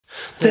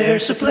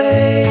There's a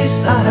place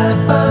I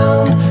have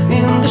found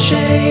in the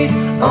shade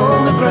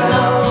on the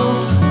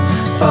ground,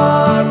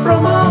 far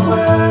from all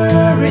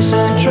worries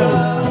and trouble.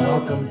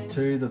 Welcome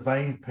to the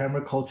Vine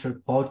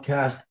Permaculture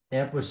podcast,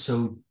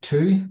 episode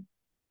 2.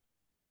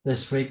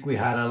 This week we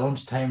had a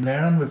lunchtime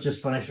learning. We've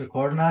just finished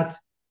recording that.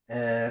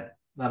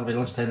 That'll be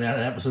lunchtime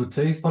learning episode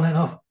 2, funny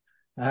enough.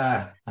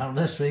 And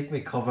this week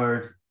we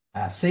covered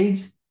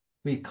seeds,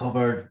 we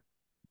covered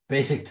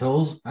basic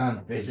tools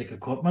and basic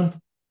equipment.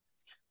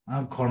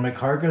 I'm Cormac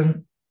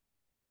Hargan.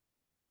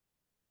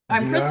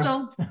 I'm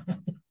Crystal.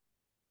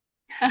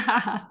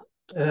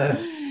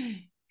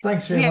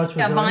 Thanks very much for joining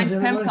us, Vine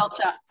everybody.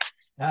 Permaculture.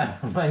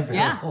 Vine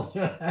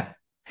Permaculture.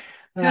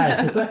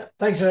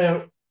 Thanks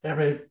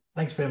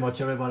very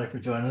much, everybody, for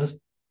joining us.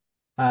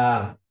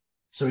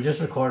 So we're just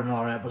recording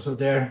our episode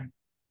there.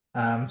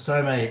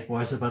 Sorry, my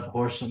voice is a bit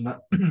hoarse. I'm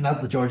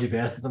not the Georgie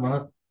best at the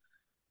minute.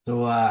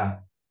 So I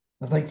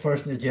think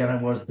first in the agenda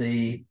was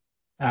the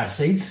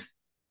seeds.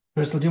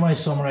 Crystal, do you mind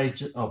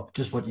summarize up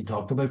just what you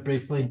talked about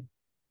briefly?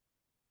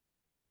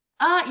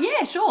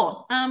 Yeah,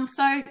 sure.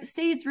 So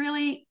seeds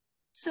really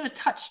sort of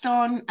touched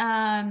on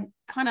kind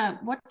of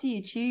what do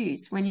you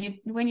choose when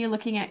you're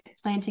looking at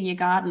planting your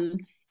garden?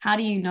 How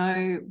do you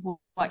know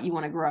what you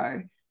want to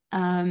grow?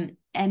 And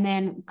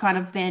then kind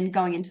of then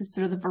going into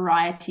sort of the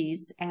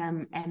varieties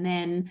and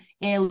then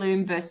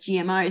heirloom versus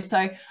GMO.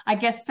 So I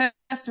guess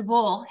first of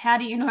all, how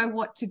do you know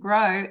what to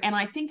grow? And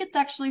I think it's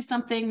actually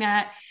something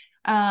that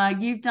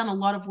you've done a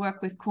lot of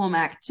work with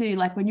Cormac too.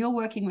 Like when you're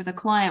working with a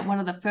client, one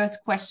of the first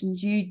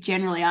questions you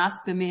generally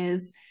ask them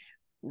is,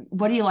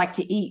 what do you like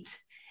to eat?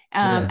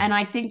 And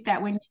I think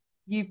that when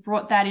you've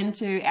brought that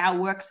into our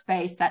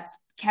workspace, that's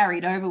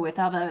carried over with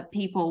other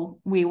people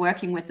we're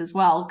working with as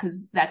well,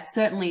 because that's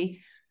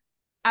certainly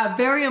a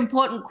very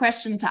important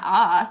question to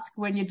ask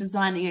when you're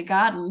designing a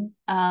garden.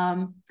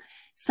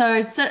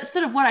 So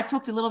sort of what I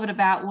talked a little bit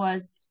about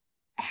was,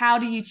 how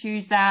do you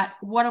choose that?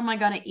 What am I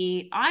going to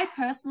eat? I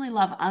personally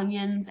love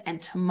onions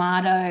and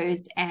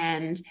tomatoes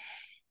and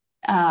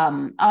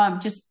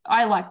I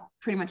like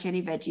pretty much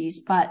any veggies,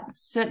 but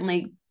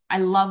certainly I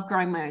love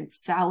growing my own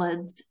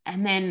salads.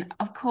 And then,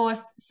 of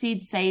course,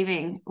 seed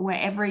saving, where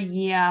every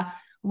year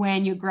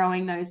when you're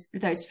growing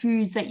those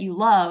foods that you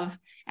love,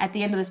 at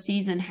the end of the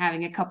season,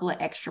 having a couple of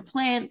extra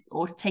plants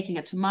or taking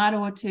a tomato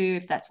or two,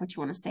 if that's what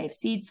you want to save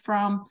seeds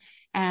from,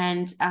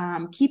 and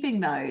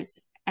keeping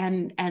those.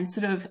 And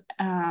sort of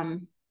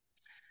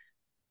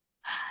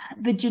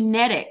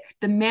the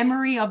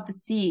memory of the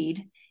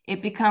seed,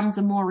 it becomes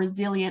a more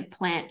resilient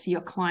plant to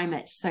your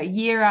climate. So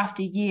year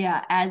after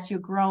year, as you're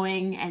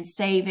growing and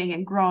saving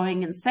and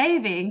growing and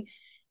saving,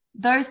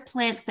 those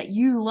plants that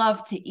you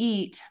love to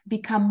eat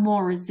become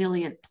more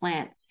resilient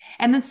plants.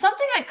 And then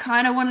something I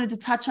kind of wanted to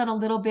touch on a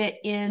little bit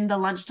in the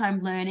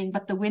lunchtime learning,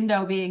 but the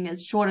window being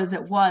as short as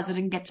it was, I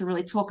didn't get to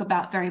really talk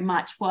about very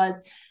much,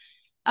 was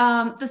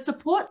the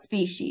support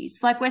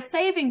species. Like, we're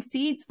saving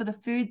seeds for the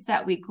foods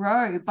that we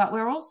grow, but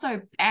we're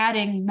also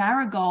adding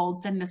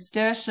marigolds and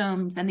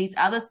nasturtiums and these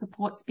other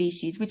support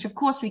species, which of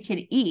course we can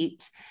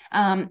eat,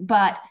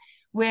 but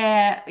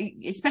where,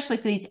 especially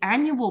for these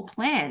annual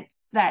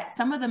plants, that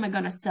some of them are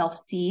going to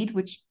self-seed,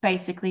 which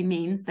basically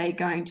means they're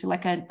going to,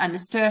 like a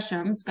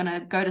nasturtium, it's going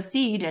to go to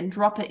seed and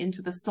drop it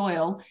into the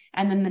soil,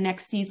 and then the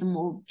next season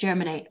will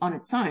germinate on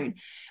its own.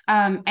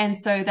 And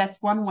so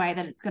that's one way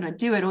that it's going to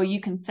do it. Or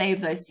you can save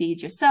those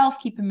seeds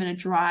yourself, keep them in a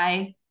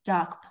dry,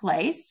 dark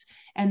place,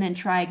 and then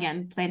try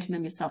again planting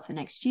them yourself the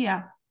next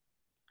year.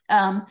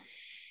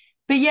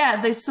 But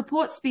yeah, the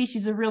support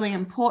species are really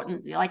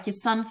important. Like your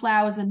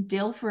sunflowers and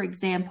dill, for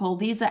example,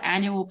 these are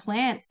annual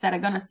plants that are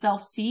going to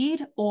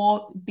self-seed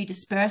or be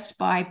dispersed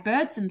by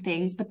birds and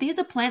things. But these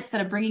are plants that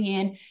are bringing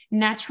in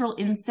natural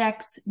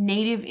insects,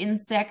 native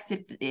insects.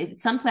 If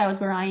sunflowers,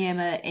 where I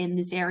am in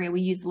this area, we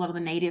use a lot of the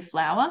native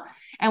flower,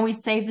 and we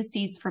save the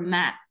seeds from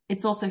that.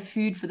 It's also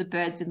food for the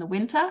birds in the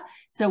winter.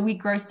 So we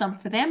grow some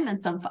for them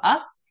and some for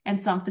us and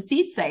some for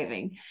seed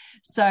saving.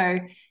 So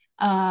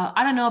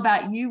I don't know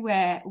about you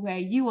where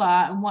you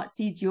are and what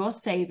seeds you're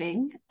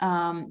saving,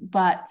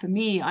 but for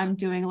me, I'm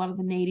doing a lot of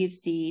the native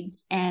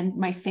seeds and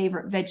my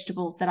favorite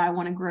vegetables that I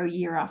want to grow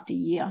year after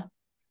year.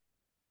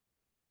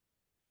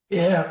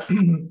 Yeah,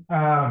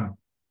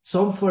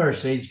 sunflower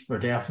seeds for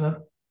definite.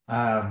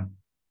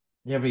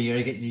 Every year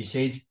I get new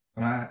seeds,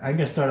 and I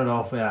get started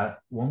off with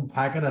one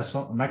packet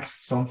of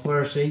mixed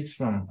sunflower seeds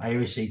from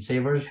Irish Seed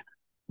Savers,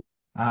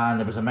 and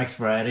there was a mixed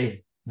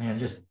variety,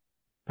 and just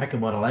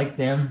picking what I like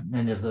then.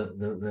 And there's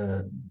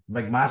the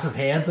like massive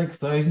heads, like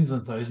thousands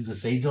and thousands of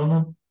seeds on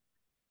them.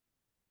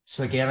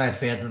 So again, I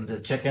fed them to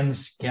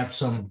chickens, kept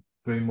some,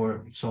 grew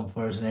more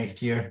sunflowers the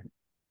next year.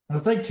 And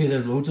I think too,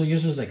 there are loads of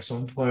uses like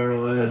sunflower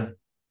oil.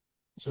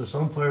 So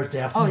sunflowers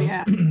definitely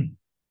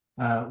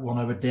one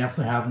I would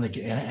definitely have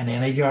in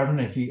any garden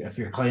if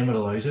your climate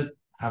allows it,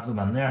 have them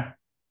in there.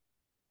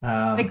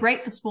 They're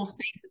great for small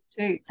spaces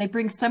too. They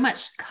bring so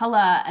much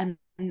color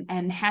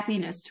and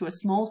happiness to a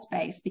small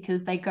space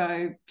because they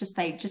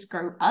just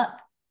grow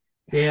up.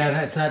 Yeah, and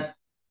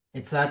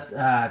it's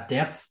that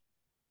depth.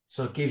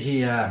 So it gives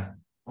you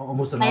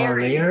almost another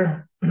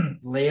Layering.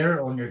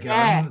 layer on your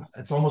Yeah, garden.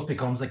 It's almost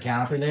becomes a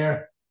canopy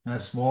layer in a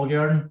small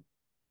garden,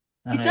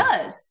 and it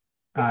does.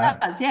 It uh,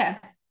 does, yeah.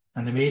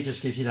 and to me it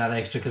just gives you that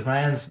extra because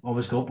mine's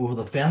always go up over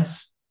the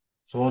fence,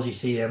 so all you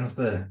see then is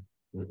the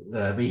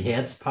wee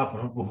heads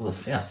popping up over the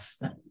fence.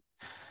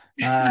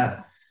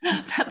 That's The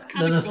kind of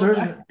cool though.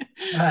 nasturtium,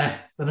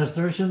 the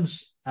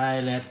nasturtiums I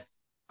let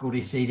go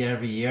to seed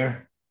every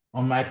year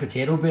on my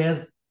potato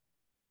bed,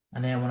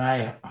 and then when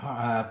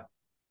I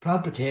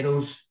plant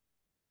potatoes,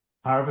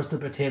 harvest the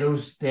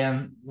potatoes,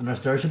 then the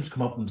nasturtiums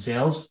come up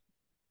themselves,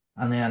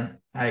 and then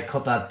I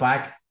cut that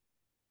back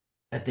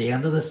at the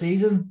end of the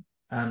season,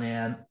 and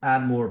then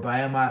add more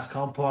biomass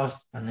compost,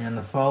 and then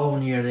the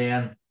following year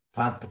then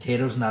plant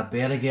potatoes in that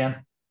bed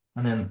again,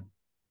 and then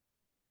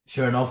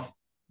sure enough,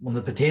 when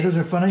the potatoes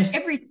are finished,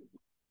 Every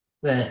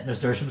the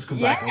nasturtiums come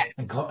Yeah, back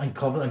up and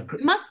cover and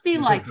it must be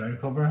make a like ground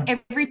cover.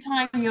 every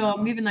time you're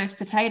moving those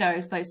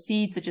potatoes, those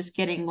seeds are just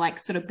getting like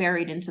sort of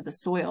buried into the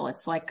soil.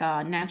 It's like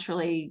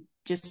naturally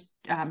just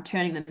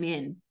turning them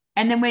in.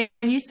 And then when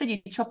you said you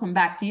chop them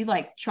back, do you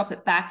like chop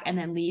it back and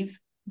then leave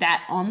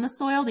that on the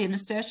soil, the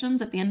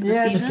nasturtiums at the end of the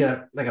Yeah, just season?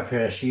 get like a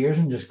pair of shears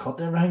and just cut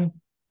everything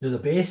to the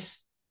base.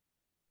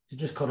 You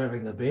just cut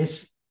everything to the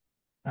base.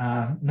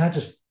 Not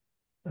just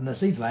and the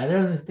seeds lie there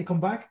and they come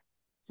back.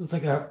 So it's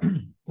like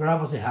they're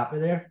obviously happy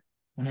there.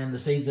 And then the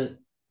seeds that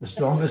the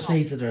strongest cool.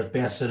 seeds that are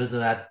best suited to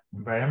that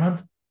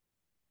environment,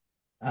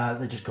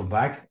 they just come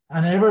back.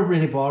 And I never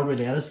really bothered with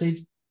lettuce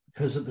seeds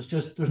because it was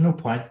just there's no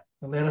point.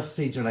 The lettuce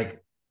seeds are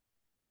like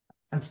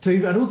it's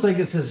too I don't think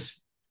it's as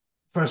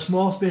for a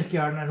small space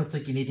garden, I don't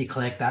think you need to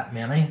collect that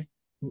many.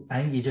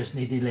 I think you just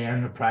need to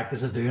learn the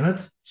practice of doing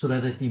it so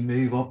that if you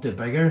move up to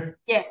bigger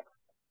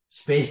Yes.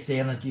 space,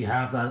 then that you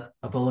have that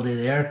ability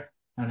there.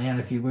 And then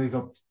if you move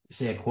up,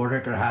 say, a quarter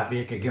acre, half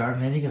acre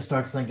garden, then you can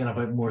start thinking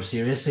about more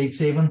serious seed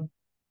saving.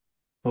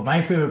 But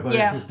my favorite part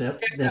is the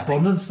Definitely.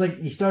 abundance. Like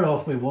you start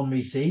off with one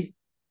wee seed,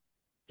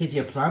 get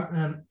you a plant, and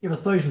then you have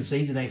 1,000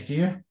 seeds the next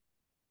year.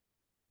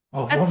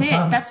 Of That's one it.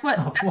 plant, That's what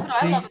of that's one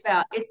what I love seed.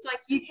 about. It's like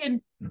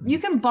you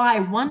can buy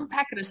one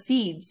packet of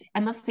seeds,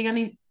 and that's the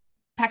only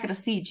packet of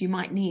seeds you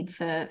might need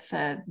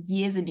for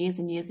years and years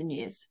and years and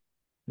years.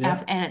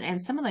 Yeah.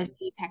 And some of those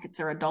seed packets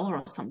are $1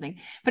 or something.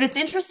 But it's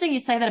interesting you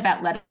say that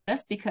about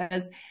lettuce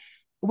because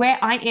where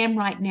I am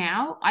right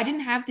now, I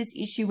didn't have this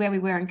issue where we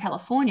were in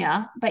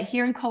California, but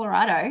here in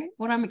Colorado,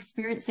 what I'm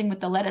experiencing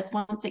with the lettuce,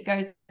 once it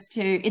goes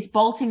to, it's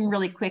bolting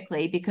really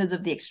quickly because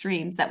of the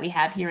extremes that we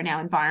have here in our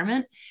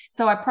environment.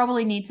 So I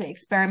probably need to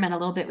experiment a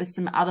little bit with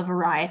some other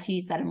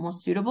varieties that are more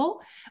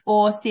suitable,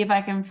 or see if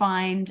I can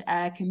find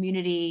a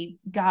community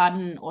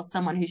garden or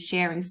someone who's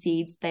sharing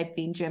seeds. They've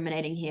been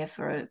germinating here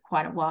for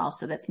quite a while,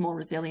 so that's more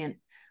resilient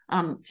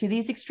to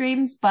these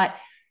extremes. But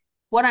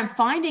what I'm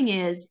finding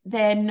is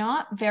they're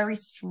not very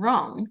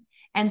strong.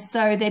 And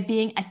so they're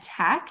being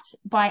attacked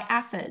by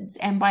aphids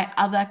and by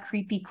other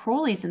creepy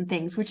crawlies and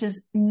things, which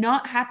is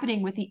not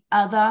happening with the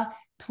other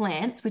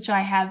plants, which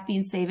I have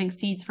been saving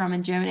seeds from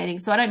and germinating.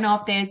 So I don't know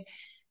if there's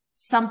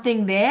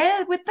something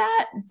there with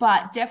that,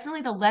 but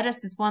definitely the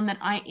lettuce is one that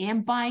I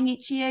am buying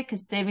each year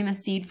because saving the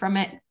seed from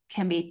it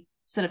can be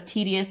sort of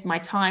tedious. My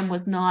time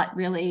was not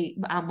really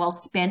well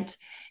spent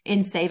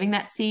in saving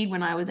that seed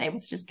when I was able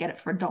to just get it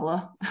for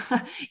 $1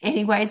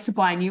 anyways to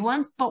buy new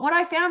ones. But what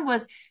I found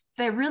was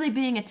they're really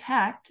being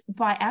attacked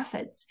by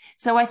aphids.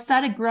 So I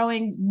started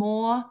growing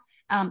more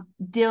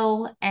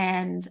dill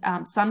and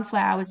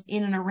sunflowers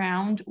in and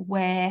around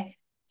where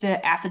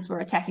the aphids were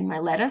attacking my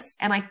lettuce.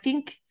 And I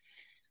think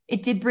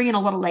it did bring in a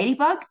lot of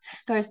ladybugs.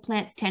 Those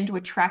plants tend to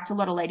attract a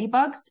lot of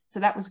ladybugs.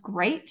 So that was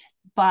great,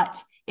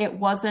 but it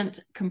wasn't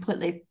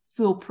completely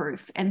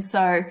foolproof. And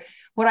so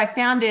what I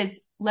found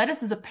is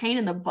lettuce is a pain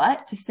in the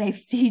butt to save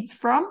seeds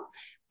from.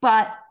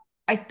 But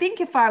I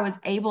think if I was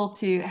able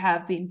to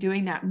have been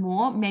doing that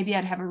more, maybe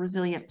I'd have a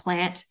resilient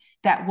plant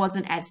that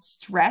wasn't as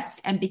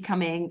stressed and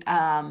becoming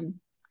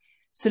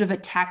sort of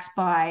attacked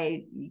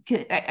by,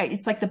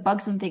 it's like the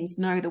bugs and things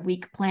know the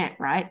weak plant,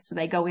 right? So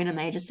they go in and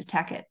they just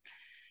attack it.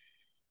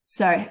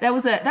 So that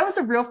was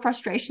a real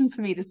frustration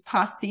for me this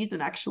past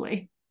season,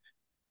 actually.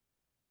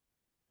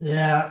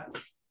 Yeah.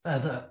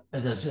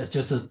 It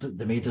just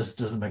to me just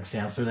doesn't make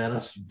sense for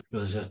lettuce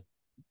because it's just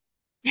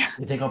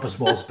you take up a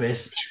small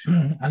space,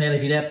 and then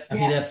if you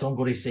let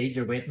somebody seed,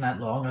 you're waiting that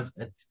long.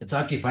 It's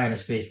occupying a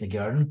space in the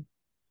garden.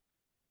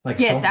 Like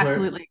Yes,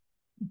 absolutely.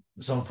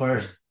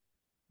 sunflowers,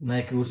 when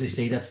it goes to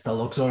seed, it still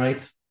looks all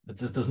right. It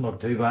doesn't look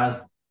too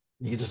bad.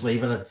 You can just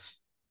leave it.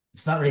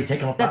 It's not really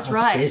taking up that That's much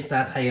right. space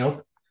that high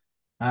up.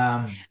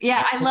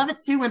 Yeah, I love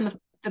it too when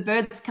the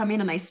birds come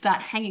in and they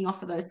start hanging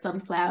off of those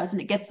sunflowers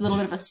and it gets a little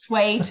bit of a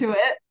sway to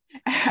it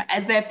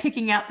as they're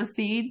picking out the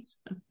seeds.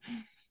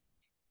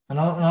 And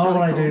all really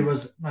what I cool. do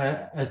was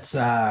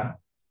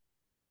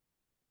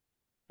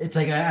it's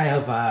like I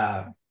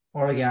have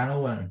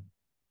oregano and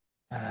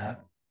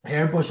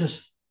herb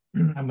bushes,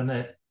 and when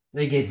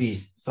they give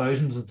these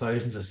thousands and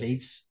thousands of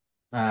seeds,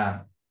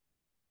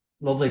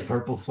 lovely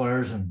purple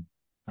flowers, and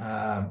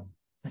I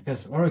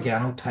guess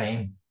oregano,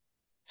 thyme,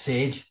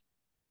 sage,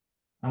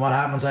 And what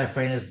happens, I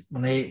find, is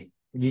when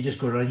you just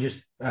go around,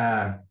 just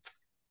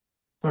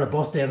sort of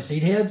bust them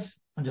seed heads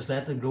and just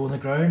let them grow in the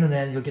ground, and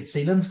then you'll get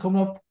seedlings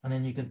coming up, and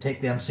then you can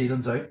take them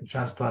seedlings out and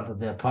transplant them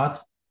to a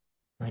pot.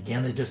 And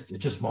again, it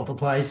just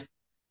multiplies.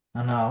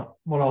 And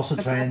we'll also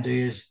That's try and awesome.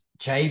 do is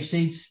chive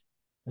seeds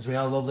as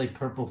well. Lovely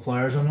purple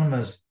flowers on them.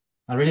 As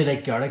I really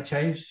like garlic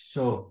chives,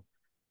 so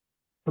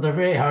but they're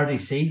very hard to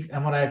seed.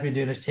 And what I've been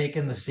doing is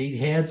taking the seed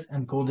heads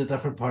and going to a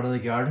different part of the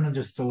garden and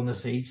just throwing the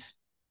seeds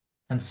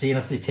and seeing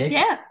if they take,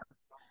 Yeah.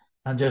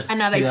 and just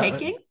And are they do that.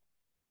 taking?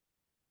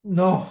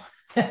 No,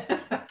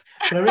 but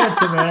I read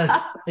somewhere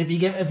else, if you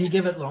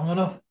give it long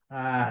enough,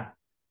 Yeah,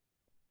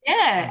 they'll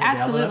develop it.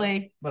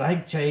 absolutely. But I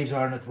think chives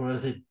are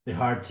notoriously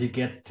hard to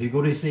get to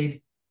go to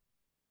seed.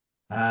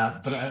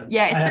 But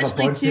Yeah, I have a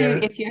especially bunch too there.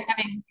 if you're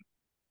having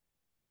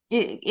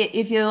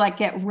if you like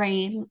get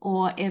rain,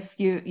 or if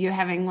you're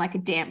having like a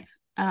damp,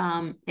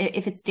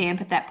 if it's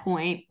damp at that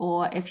point,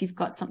 or if you've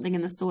got something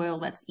in the soil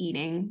that's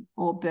eating,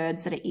 or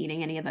birds that are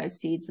eating any of those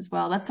seeds as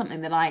well. That's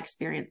something that I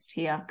experienced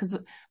here, because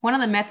one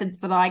of the methods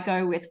that I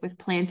go with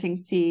planting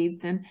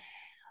seeds, and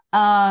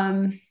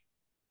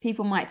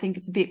people might think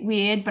it's a bit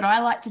weird, but I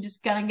like to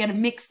just go and get a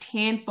mixed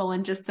handful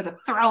and just sort of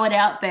throw it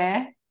out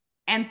there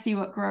and see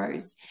what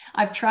grows.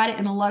 I've tried it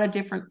in a lot of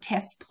different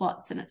test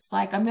plots, and it's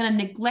like, I'm going to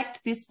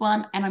neglect this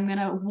one and I'm going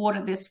to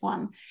water this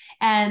one.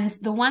 And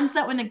the ones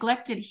that were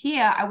neglected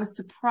here, I was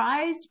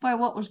surprised by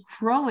what was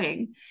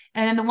growing.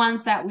 And then the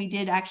ones that we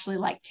did actually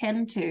like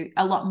tend to,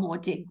 a lot more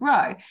did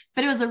grow.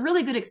 But it was a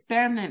really good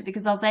experiment,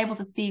 because I was able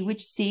to see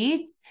which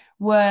seeds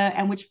were,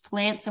 and which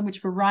plants and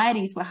which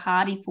varieties were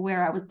hardy for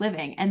where I was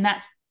living. And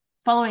that's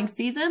following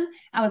season,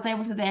 I was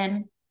able to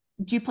then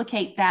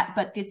duplicate that,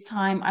 but this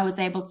time I was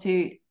able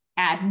to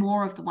add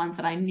more of the ones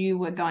that I knew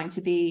were going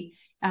to be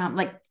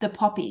like the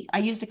poppy. I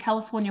used a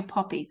California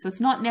poppy, so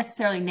it's not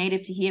necessarily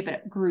native to here, but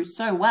it grew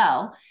so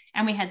well,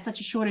 and we had such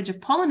a shortage of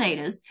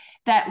pollinators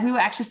that we were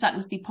actually starting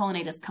to see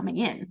pollinators coming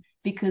in,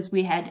 because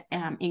we had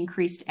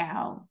increased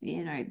our,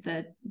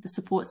 the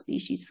support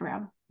species for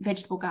our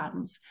vegetable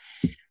gardens.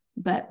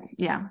 But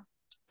yeah,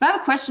 but I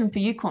have a question for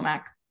you,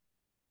 Cormac.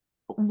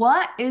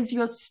 What is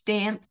your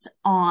stance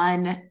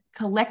on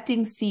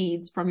collecting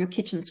seeds from your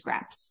kitchen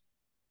scraps?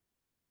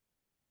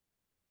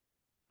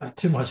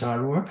 Too much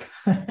hard work.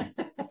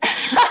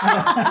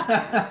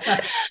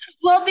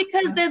 Well,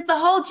 because there's the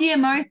whole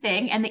GMO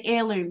thing and the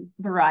heirloom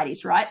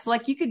varieties, right? So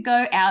like you could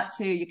go out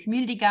to your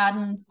community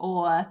gardens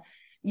or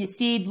your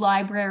seed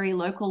library,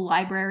 local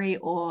library,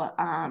 or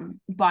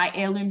buy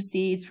heirloom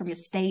seeds from your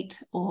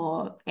state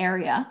or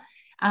area,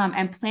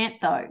 and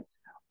plant those.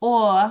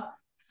 Or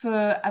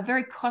for a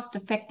very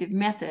cost-effective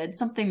method,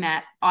 something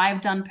that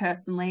I've done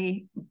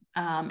personally,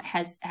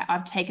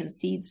 I've taken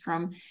seeds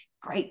from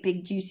great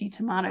big juicy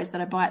tomatoes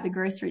that I buy at the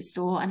grocery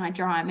store, and I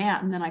dry them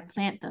out, and then I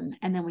plant them,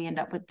 and then we end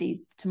up with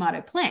these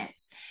tomato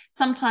plants.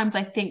 Sometimes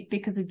I think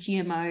because of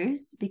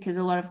GMOs, because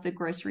a lot of the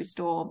grocery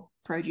store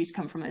produce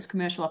come from those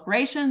commercial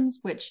operations,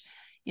 which,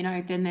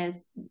 then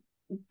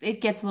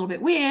it gets a little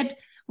bit weird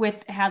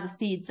with how the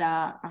seeds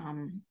are. I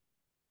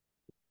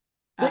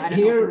don't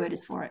know what the word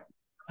is for it.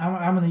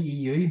 I'm in the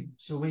EU,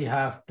 so we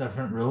have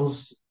different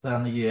rules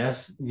than the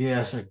US.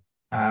 US are,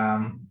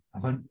 I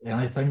think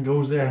anything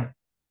goes there.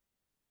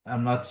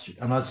 I'm not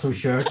so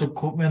sure. Don't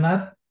quote me on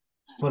that,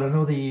 but I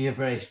know the EU have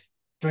very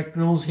strict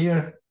rules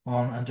here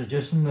on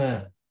introducing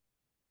the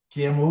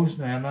GMOs.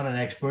 Now, I'm not an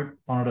expert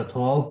on it at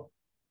all.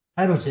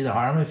 I don't see the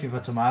harm if you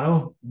have a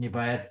tomato and you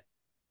buy it,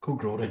 go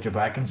grow it at your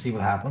back and see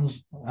what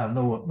happens. I have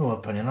no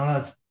opinion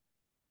on it.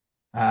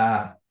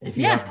 If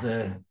you Yeah. have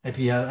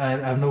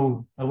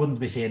I wouldn't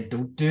be saying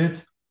don't do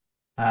it.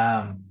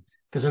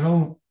 Because I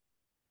know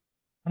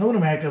in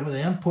America when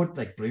they import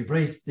like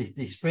blueberries,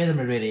 they spray them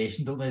with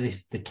radiation, don't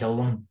they kill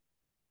them,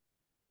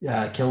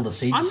 kill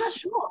the I'm not seeds.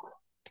 sure.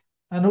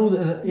 I know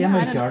that Yeah, I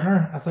Emily don't know.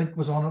 Gardner, I think,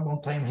 was on at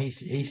one time.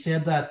 He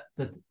said that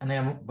and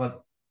then,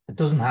 but it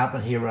doesn't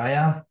happen here where I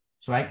am,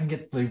 so I can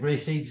get blueberry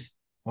seeds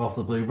off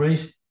the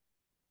blueberries.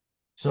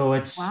 So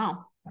it's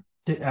Wow.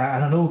 and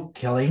I know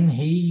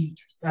Killeen,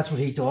 that's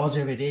what he does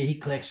every day. He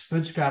collects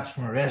food scraps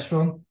from a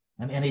restaurant,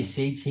 and any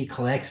seeds he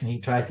collects and he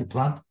tries to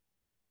plant.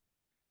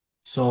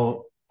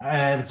 So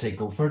I would say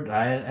go for it.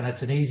 And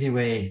it's an easy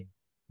way.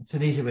 It's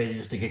an easy way to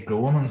just to get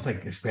going, and it's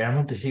like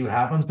experiment to see what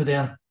happens. But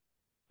then,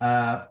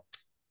 uh,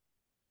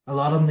 a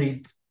lot of them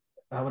need,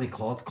 what do you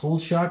call it,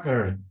 cold shock,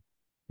 or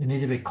they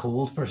need to be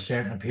cold for a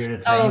certain period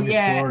of Oh time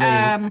yeah. before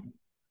the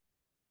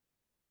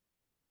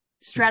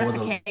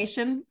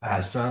Stratification.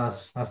 that's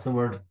the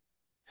word.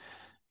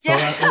 So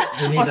Yeah.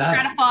 they need Or that.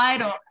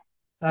 stratified, or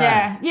Uh,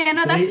 yeah. Yeah,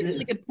 no, so that's a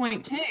really good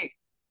point too.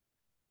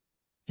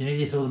 you need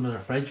to throw them in the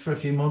fridge for a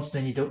few months,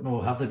 then you don't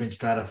know have they been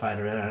stratified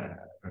or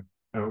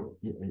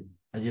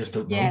I just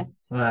don't know.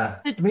 Yes. So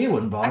To me, it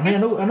wouldn't I bother me.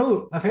 guess I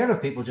know. I've heard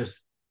of people just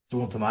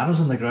throwing tomatoes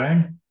in the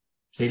ground,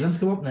 seedlings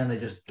come up, and then they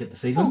just get the oh,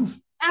 seedlings.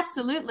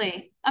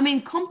 absolutely. I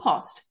mean,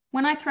 compost.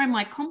 When I throw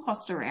my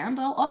compost around,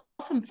 I'll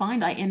often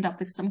find I end up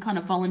with some kind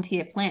of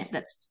volunteer plant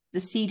that's the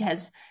seed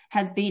has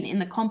been in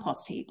the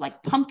compost heap.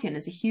 Like pumpkin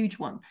is a huge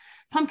one.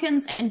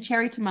 Pumpkins and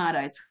cherry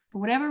tomatoes, for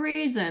whatever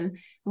reason,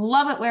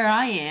 love it where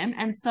I am.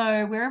 And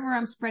so wherever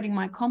I'm spreading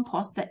my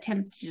compost, that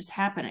tends to just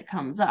happen. It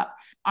comes up.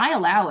 I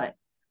allow it.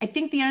 I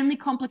think the only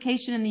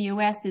complication in the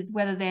US is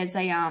whether there's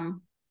a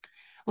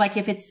like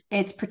if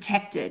it's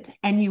protected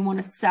and you want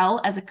to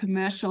sell as a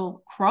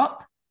commercial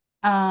crop,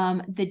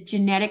 the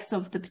genetics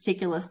of the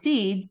particular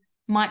seeds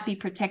might be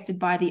protected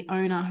by the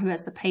owner who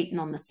has the patent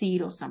on the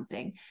seed or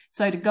something.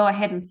 So to go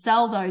ahead and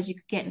sell those, you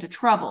could get into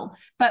trouble.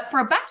 But for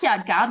a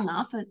backyard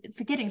gardener,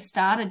 for getting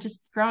started,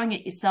 just growing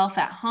it yourself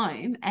at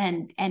home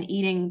and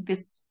eating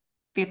this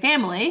for your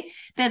family,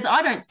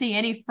 I don't see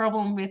any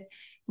problem with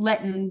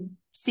letting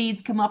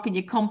seeds come up in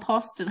your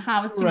compost and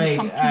harvesting the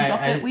pumpkins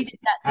off it. We did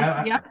that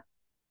this year.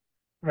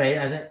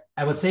 Right.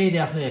 I would say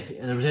definitely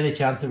if there was any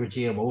chance they were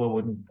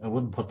GMO, I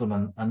wouldn't put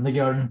them in the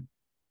garden.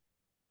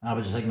 I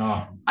was just like,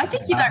 no. I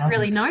think you don't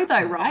really know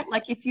though, right?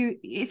 Like if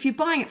you're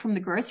buying it from the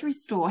grocery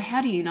store,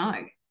 how do you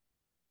know?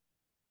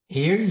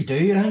 Here you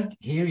do, I think.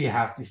 Here you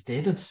have to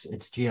state it's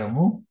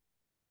GMO.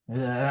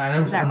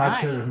 I'm not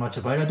sure there's much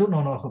about it. I don't know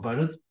enough about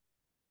it.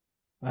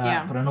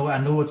 Yeah. But I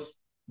know it's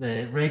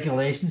the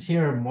regulations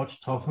here are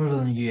much tougher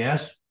than the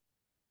US.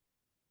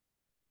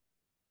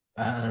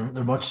 And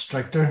they're much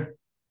stricter.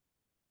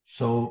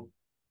 So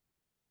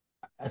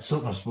it's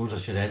something I suppose I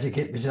should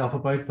educate myself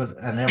about,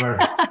 but I never,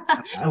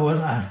 I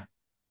wouldn't.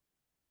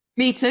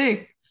 Me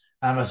too.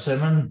 I'm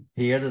assuming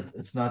here that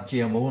it's not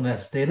GMO and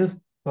that's stated,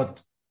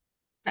 but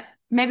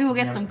maybe we'll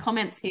get some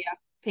comments here.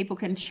 People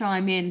can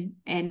chime in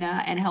and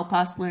help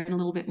us learn a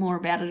little bit more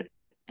about it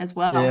as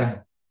well. Yeah,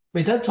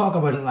 we did talk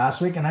about it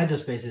last week, and I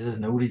just basically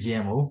said no to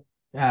GMO.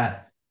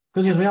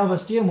 Because as well,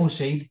 if it's GMO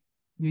seed,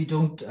 you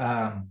don't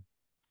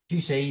you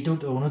say you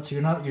don't own it, so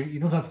you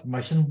don't have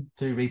permission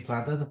to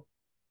replant it.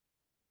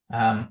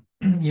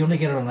 You only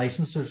get it on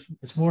license. So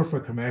it's more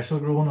for commercial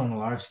growing on a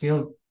large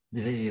scale.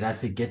 You'd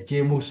actually get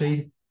GMO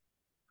seed,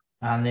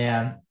 and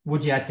then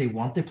would you actually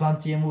want to plant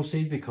GMO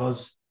seed?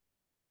 Because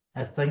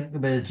I think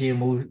with the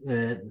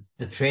GMO,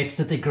 the traits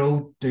that they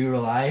grow do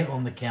rely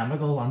on the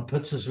chemical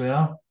inputs as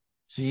well.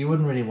 So you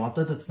wouldn't really want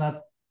it. It's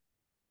not.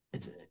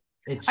 It's.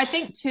 I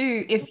think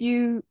too, if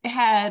you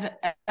had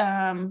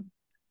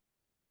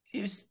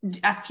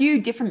a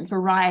few different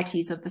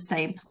varieties of the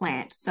same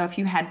plant. So if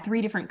you had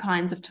 3 different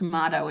kinds of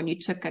tomato and you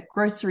took a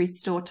grocery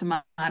store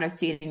tomato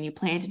seed and you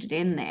planted it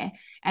in there,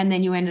 and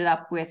then you ended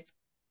up with,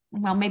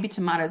 well, maybe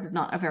tomatoes is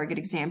not a very good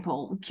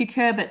example,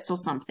 cucurbits or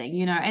something,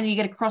 and you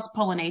get a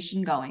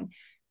cross-pollination going.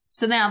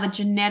 So now the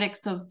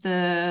genetics of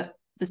the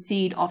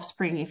seed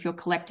offspring, if you're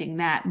collecting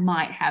that,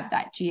 might have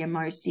that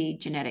GMO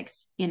seed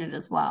genetics in it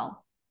as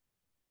well.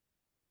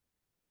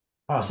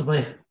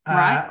 Possibly.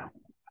 Right?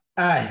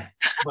 Aye,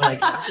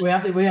 but like we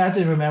have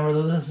to remember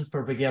that this is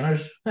for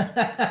beginners.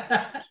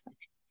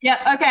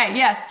 Yeah. Okay.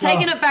 Yes.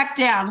 Taking it back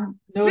down.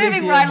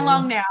 Moving right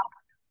along now.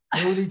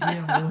 No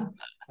GMO.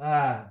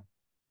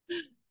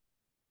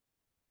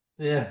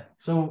 Yeah.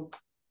 So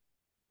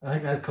I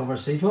think that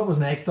covers seeds. What was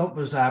next up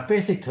was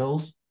basic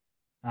tools.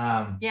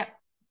 Yep.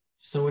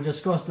 So we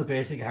discussed the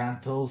basic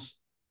hand tools,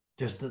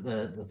 just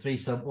the 3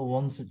 simple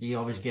ones that you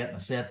always get in a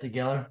set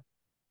together.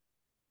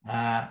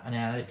 And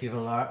then if you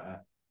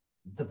have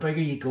the bigger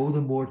you go, the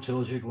more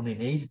tools you're going to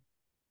need.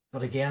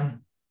 But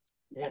again,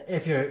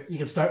 if you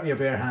can start with your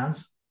bare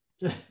hands,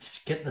 just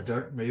get in the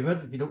dirt and move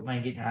it if you don't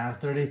mind getting your hands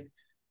dirty.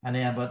 And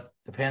then, but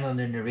depending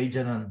on your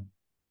region and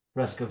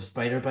risk of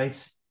spider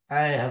bites, I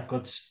have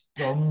got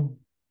stung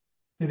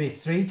maybe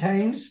 3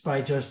 times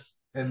by just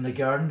in the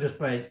garden, just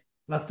by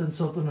lifting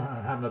something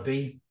and having a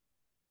bee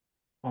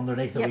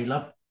underneath the wee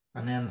lip,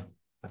 and then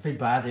I feel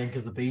bad then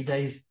because the bee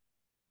dies.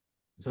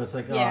 So it's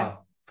like, oh,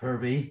 poor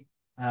bee.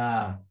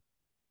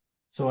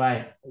 So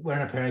I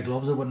wearing a pair of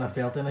gloves, I wouldn't have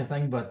felt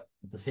anything, but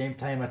at the same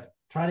time, I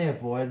try to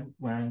avoid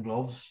wearing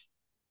gloves,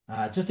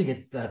 just to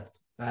get that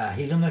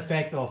healing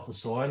effect off the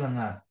soil and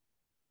that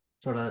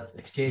sort of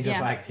exchange of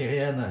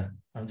bacteria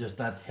and just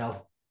that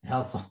health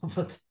of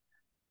it.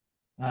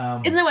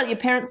 Isn't that what your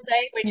parents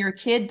say when you're a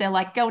kid? They're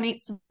like, go and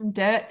eat some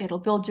dirt; it'll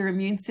build your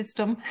immune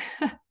system.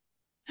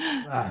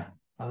 I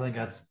think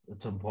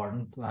it's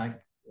important. I think,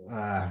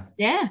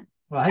 yeah,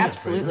 well, I think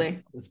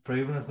absolutely. It's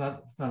proven. It's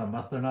not a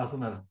myth or nothing.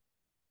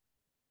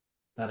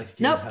 That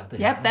exchange has to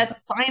happen.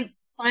 That's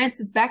science. Science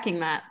is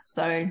backing that.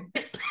 So,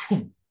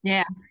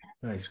 yeah,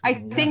 right. I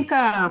think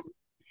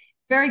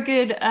very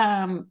good.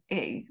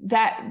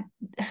 That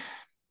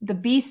the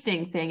bee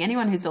sting thing.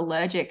 Anyone who's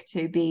allergic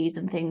to bees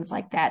and things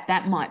like that,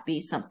 that might be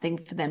something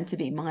for them to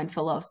be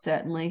mindful of,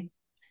 certainly,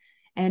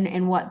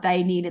 and what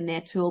they need in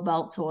their tool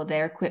belt or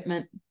their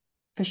equipment,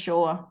 for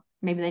sure.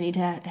 Maybe they need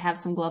to have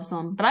some gloves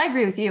on. But I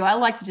agree with you. I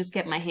like to just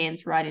get my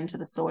hands right into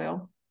the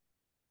soil.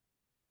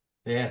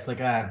 Yeah, it's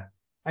like I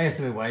used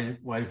to be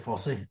wild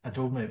fussy. I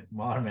drove my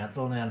mother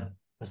mental, and then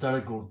I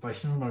started going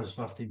fishing when I was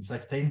 15,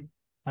 16,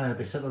 and I'd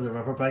be sitting on the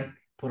riverbank,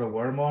 put a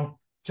worm on,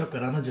 chuck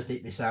it in and just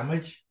eat my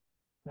sandwich.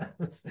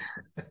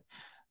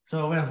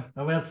 So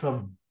I went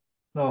from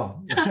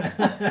no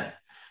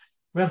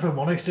went from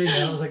one extreme,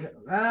 and I was like,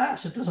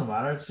 it doesn't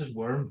matter. It's just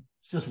worm.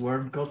 It's just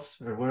worm guts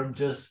or worm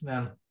juice.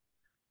 And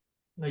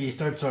then you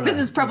start sort This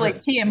of is probably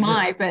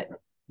TMI, but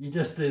you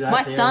just do that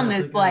my there, and son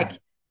it's is like,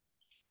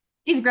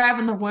 he's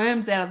grabbing the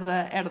worms out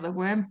of the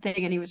worm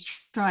thing, and he was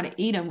trying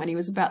to eat them when he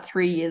was about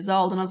 3 years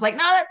old. And I was like,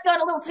 no, that's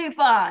gone a little too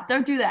far.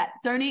 Don't do that.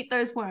 Don't eat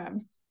those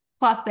worms.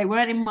 Plus, they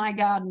weren't in my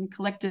garden,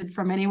 collected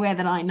from anywhere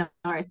that I know.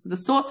 So the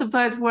source of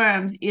those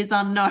worms is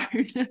unknown.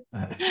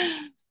 But,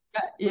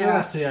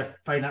 yeah. So you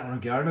find that in the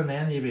garden,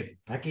 then you'd be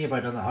picky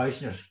about in the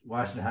house, and you're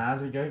washing your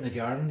hands. When you're out in the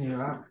garden, you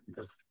are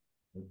because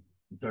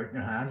dirt in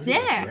your hands.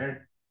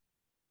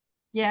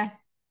 Yeah.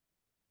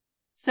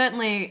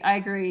 Certainly, I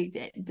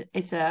agree.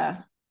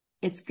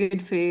 It's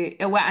good for you.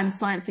 Well, and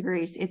science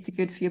agrees it's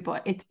good for your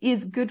body. It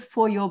is good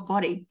for your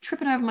body.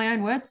 Tripping over my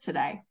own words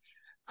today.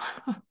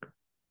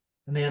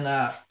 And then,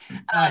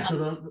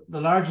 so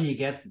the larger you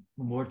get,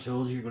 the more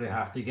tools you're going to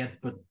have to get.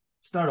 But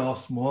start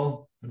off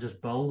small and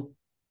just build.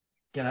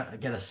 Get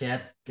a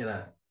set.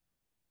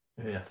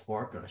 Maybe a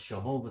fork or a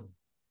shovel. But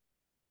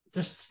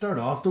just start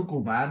off. Don't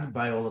go mad and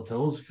buy all the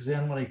tools, because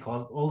then what do you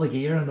call it? All the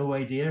gear and no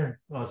idea.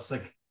 Well, it's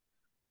like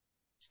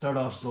start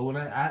off slow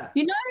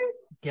and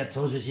get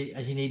tools as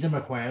you need them,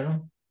 acquire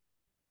them.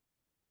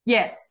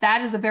 Yes,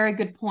 that is a very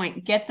good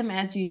point. Get them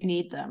as you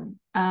need them.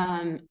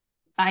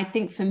 I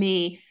think for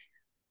me,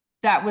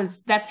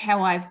 that's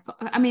how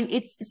I mean,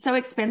 it's so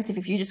expensive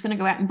if you're just going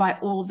to go out and buy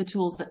all of the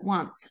tools at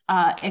once.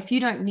 If you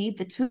don't need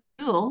the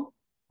tool,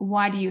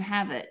 why do you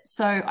have it?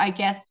 So I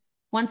guess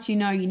once you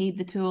know you need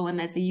the tool and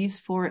there's a use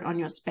for it on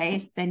your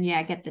space, then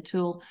get the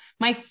tool.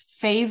 My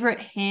favorite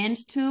hand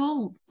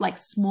tool, like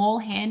small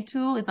hand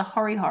tool, is a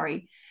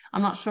hori.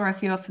 I'm not sure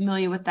if you're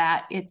familiar with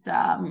that. It's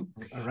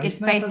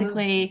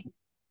basically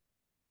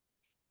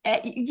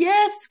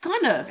yes,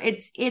 kind of.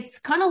 It's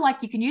kind of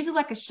like you can use it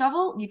like a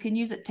shovel. You can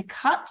use it to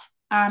cut,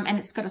 and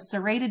it's got a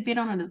serrated bit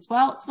on it as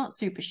well. It's not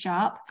super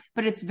sharp,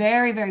 but it's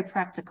very, very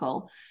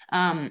practical.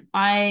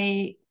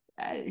 I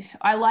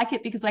like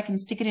it because I can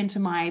stick it into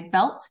my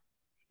belt.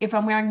 If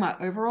I'm wearing my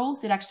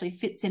overalls, it actually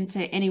fits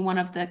into any one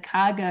of the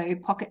cargo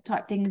pocket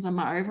type things on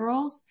my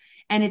overalls.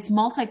 And it's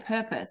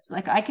multi-purpose.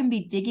 Like I can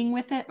be digging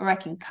with it, or I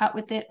can cut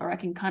with it, or I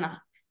can kind of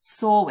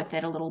saw with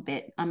it a little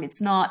bit. It's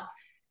not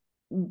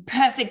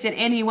perfect at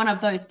any one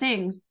of those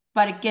things,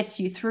 but it gets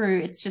you through.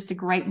 It's just a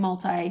great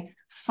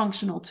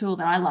multi-functional tool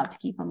that I love to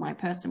keep on my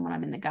person when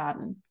I'm in the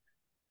garden.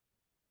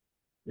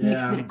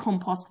 Mix a bit of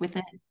compost with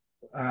it.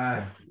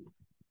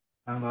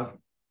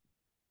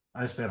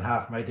 I spent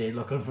half my day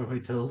looking for my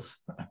tools.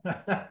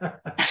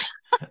 Well,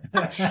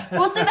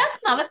 see, that's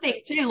another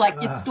thing too,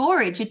 like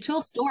your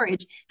tool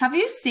storage. Have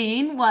you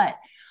seen what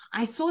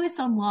I saw this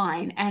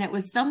online, and it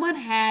was someone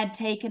had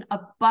taken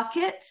a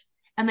bucket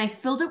and they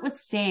filled it with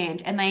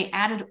sand and they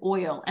added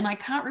oil, and I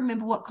can't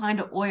remember what kind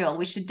of oil.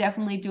 We should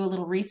definitely do a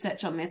little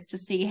research on this to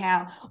see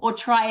how, or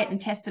try it and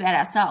test it out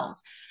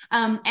ourselves.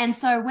 And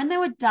so when they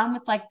were done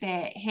with like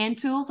their hand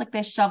tools, like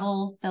their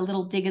shovels, their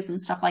little diggers and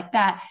stuff like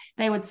that,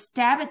 they would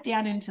stab it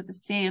down into the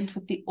sand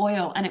with the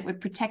oil, and it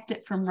would protect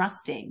it from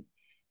rusting,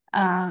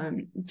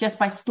 just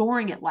by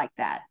storing it like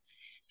that.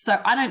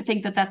 So I don't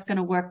think that that's going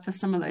to work for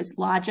some of those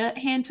larger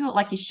hand tools,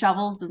 like your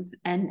shovels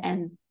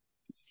and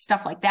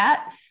stuff like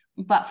that.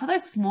 But for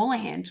those smaller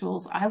hand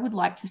tools, I would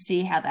like to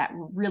see how that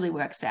really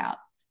works out.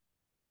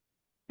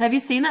 Have you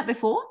seen that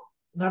before?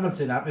 I haven't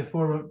seen that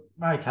before.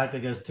 My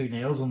tactic is 2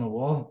 nails on the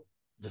wall,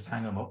 just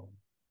hang them up.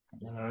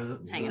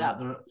 Hang it up.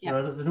 They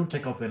don't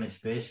take up any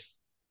space.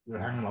 You're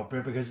hanging them up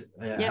there because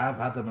I have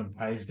had them in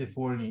piles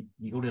before, and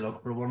you go to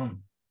look for one and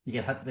you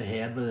get hit in the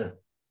head with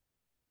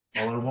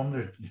the other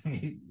one.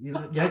 You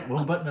hit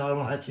one bit and the other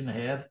one hits you in the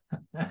head.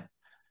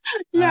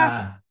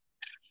 Yeah.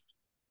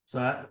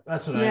 So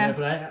that's what I do.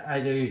 But I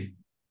do.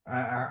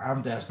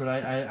 I'm desperate.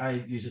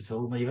 I use a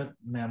tool, leave it,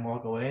 and then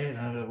walk away.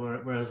 And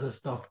where is this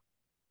stuff?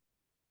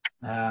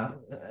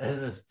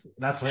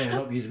 That's why I end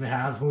up using my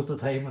hands most of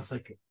the time. It's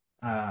like,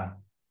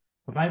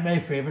 but my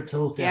favorite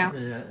tools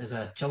is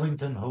a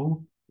Chillington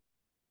hoe.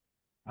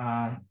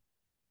 I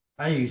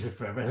use it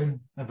for everything.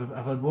 If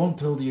I had one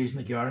tool to use in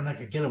the garden, I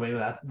could get away with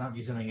that, not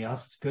use anything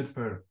else. It's good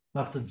for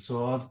lifting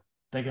sod,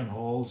 digging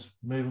holes,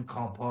 moving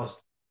compost.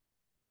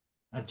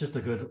 It's just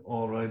a good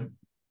all-round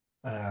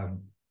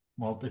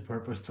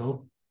multi-purpose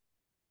tool.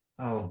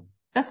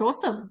 That's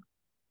awesome.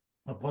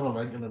 I'll put a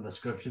link in the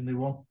description to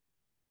one,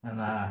 and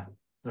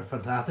they're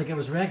fantastic. It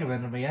was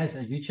recommended to me on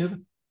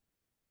YouTube.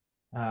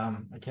 I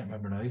can't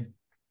remember now. I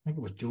think it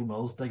was Joe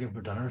Mills digging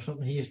for dinner or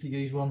something. He used to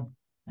use one,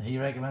 and he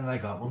recommended I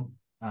got one,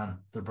 and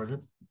they're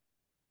brilliant.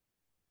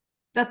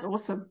 That's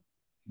awesome.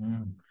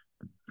 Do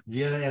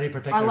you have any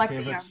particular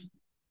favorites?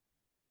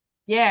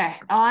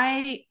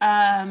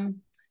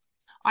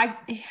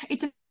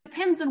 It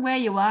depends on where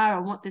you are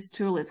and what this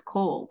tool is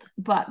called,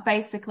 but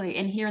basically,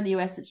 and here in the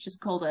US, it's just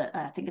called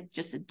I think it's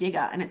just a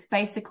digger, and it's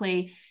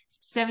basically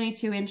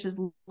 72 inches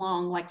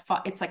long.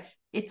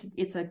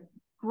 It's a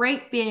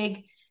great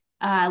big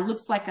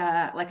looks like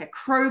a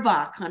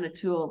crowbar kind of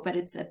tool, but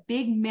it's a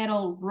big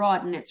metal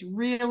rod and it's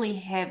really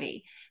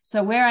heavy.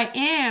 So where I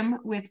am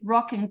with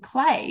rock and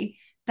clay,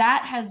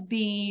 that has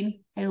been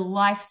a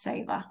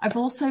lifesaver. I've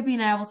also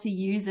been able to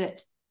use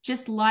it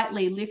just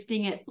lightly,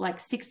 lifting it like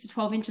 6 to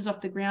 12 inches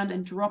off the ground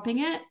and dropping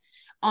it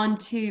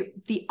onto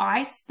the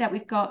ice that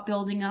we've got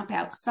building up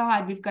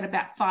outside. We've got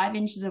about 5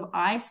 inches of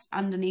ice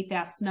underneath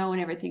our snow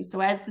and everything.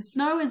 So as the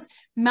snow is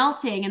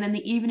melting, and then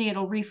the evening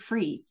it'll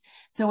refreeze.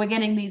 So we're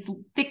getting these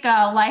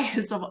thicker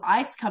layers of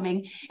ice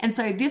coming. And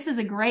so this is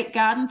a great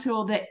garden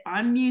tool that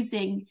I'm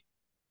using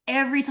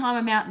every time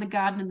I'm out in the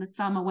garden in the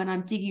summer when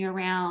I'm digging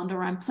around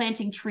or I'm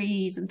planting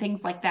trees and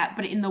things like that.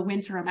 But in the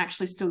winter, I'm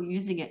actually still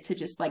using it to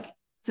just like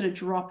sort of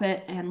drop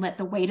it and let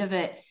the weight of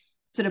it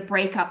sort of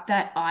break up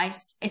that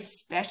ice,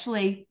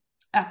 especially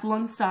up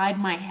alongside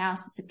my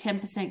house. It's a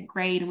 10%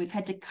 grade and we've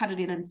had to cut it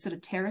in and sort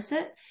of terrace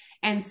it.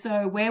 And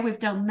so where we've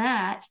done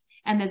that,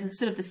 and there's a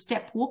sort of the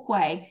step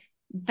walkway,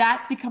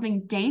 that's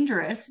becoming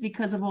dangerous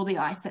because of all the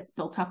ice that's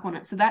built up on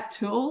it. So that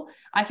tool,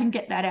 I can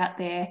get that out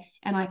there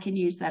and I can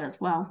use that as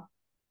well.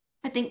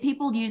 I think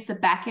people use the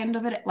back end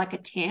of it like a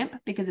tamp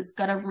because it's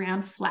got a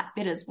round flat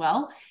bit as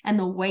well. And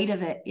the weight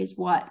of it is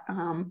what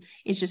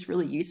is just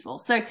really useful.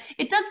 So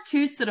it does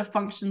two sort of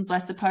functions, I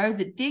suppose.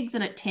 It digs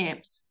and it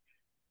tamps.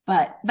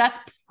 But that's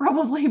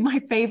probably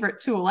my favorite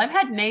tool. I've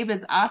had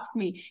neighbors ask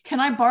me, can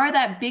I borrow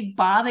that big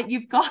bar that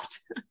you've got?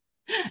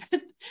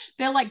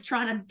 They're like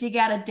trying to dig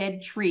out a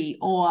dead tree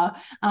or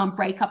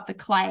break up the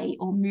clay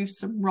or move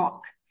some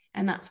rock.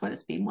 And that's what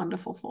it's been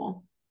wonderful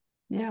for.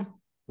 Yeah.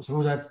 I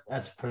suppose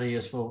that's pretty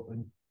useful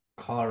in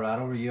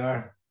Colorado where you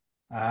are.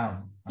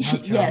 I'm not sure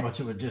Yes. how much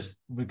it would just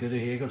be good to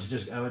hear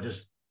because I would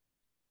just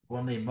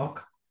one day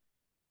muck.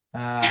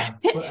 But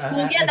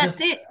Well, yeah,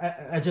 that's it.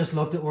 I just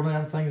looked at one of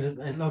them things.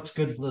 It looks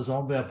good for the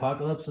zombie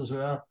apocalypse as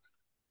well.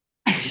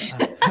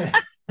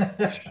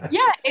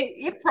 Yeah,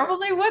 it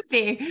probably would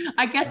be.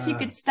 I guess you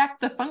could stack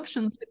the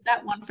functions with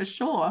that one for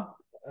sure.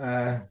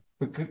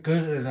 But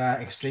good in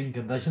extreme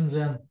conditions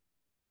then.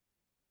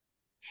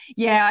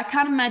 Yeah, I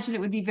can't imagine it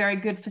would be very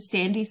good for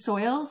sandy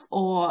soils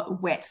or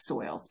wet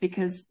soils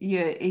because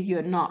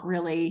you're not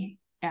really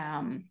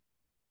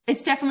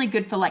it's definitely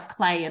good for like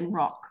clay and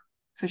rock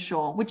for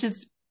sure, which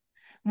is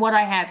what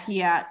I have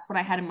here. It's what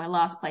I had in my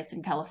last place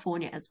in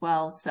California as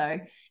well. So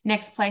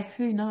next place,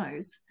 who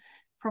knows?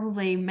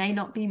 Probably may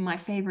not be my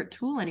favorite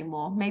tool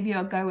anymore. Maybe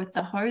I'll go with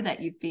the hoe that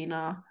you've been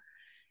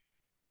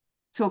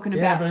talking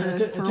about for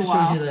it a just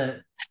while. shows you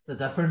the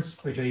difference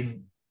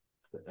between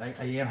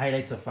again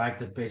highlights the fact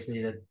that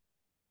basically that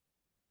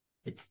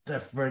it's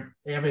different.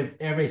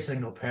 Every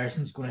single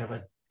person's going to have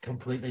a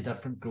completely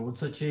different growth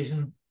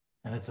situation,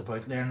 and it's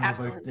about learning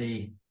about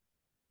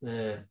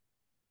the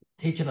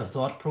teaching a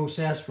thought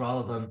process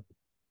rather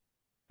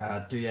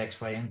than do X,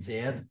 Y, and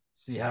Z.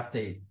 So you have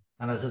to,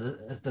 and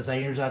as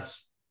designers,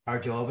 that's our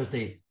job is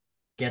to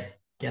get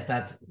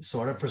that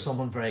sorted for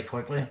someone very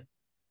quickly.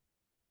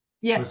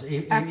 Yes,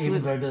 Because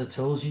even down to the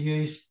tools you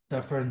use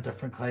differ in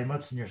different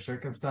climates and your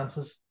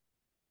circumstances.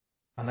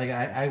 And like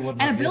I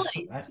wouldn't and have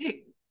abilities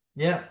too.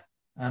 Yeah,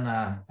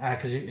 and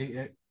because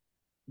you're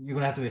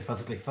gonna have to be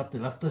physically fit to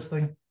lift this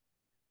thing.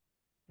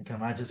 I can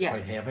imagine it's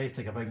quite heavy. It's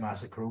like a big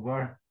massive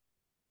crowbar.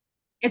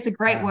 It's a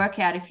great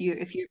workout if you're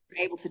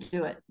able to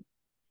do it.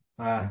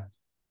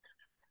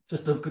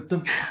 Just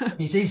don't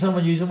you see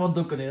someone using one,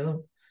 don't go near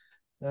them.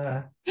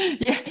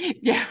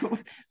 Yeah.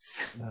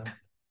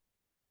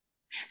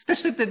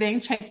 Especially if they're being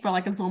chased by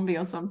like a zombie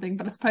or something.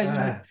 But I suppose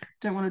you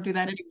don't want to do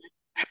that anyway.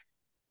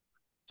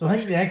 So I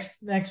think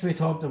next we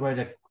talked about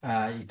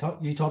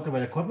you talked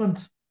about equipment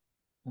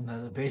and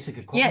the basic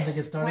equipment to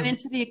get started. Went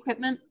into the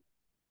equipment.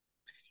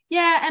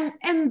 Yeah,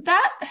 and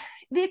that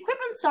the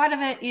equipment side of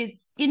it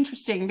is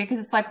interesting because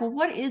it's like, well,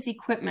 what is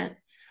equipment?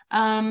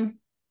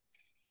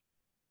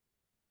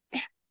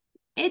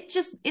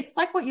 It's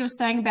like what you were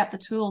saying about the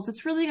tools.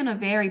 It's really going to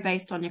vary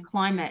based on your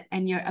climate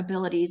and your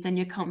abilities and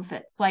your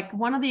comforts. Like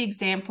one of the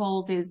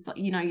examples is,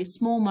 your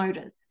small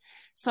motors.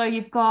 So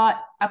you've got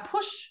a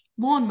push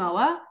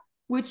lawnmower,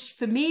 which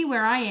for me,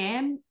 where I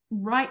am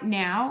right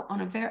now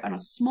on a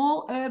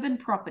small urban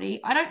property,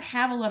 I don't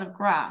have a lot of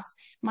grass.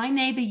 My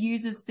neighbor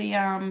uses the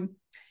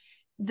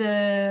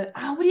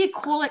what do you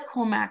call it,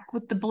 Cormac,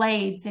 with the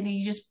blades, and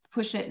you just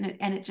push it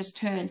and it just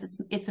turns.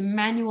 It's a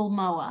manual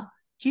mower.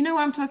 Do you know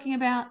what I'm talking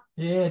about?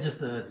 Yeah,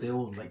 just it's the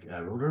old like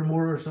rotor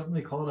mower or something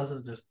they call it. Is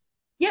it just?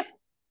 Yep.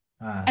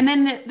 And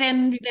then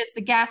there's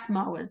the gas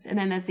mowers, and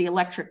then there's the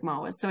electric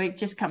mowers. So it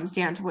just comes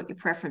down to what your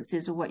preference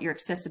is or what your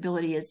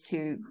accessibility is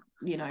to,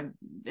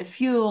 the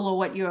fuel, or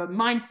what your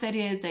mindset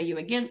is. Are you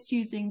against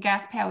using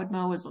gas-powered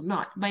mowers or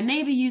not? My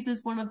neighbor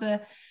uses one of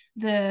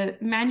the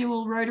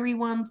manual rotary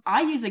ones.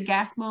 I use a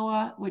gas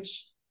mower,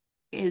 which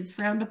is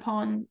frowned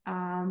upon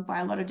by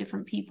a lot of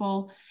different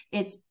people.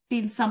 It's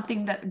been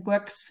something that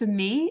works for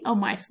me on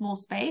my small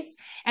space.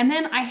 And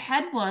then I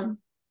had one.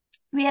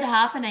 We had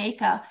half an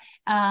acre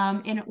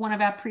in one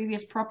of our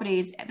previous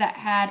properties that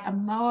had a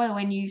mower.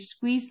 When you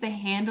squeeze the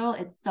handle,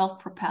 it's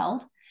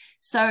self-propelled.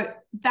 So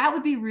that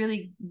would be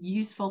really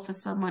useful for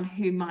someone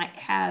who might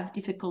have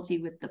difficulty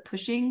with the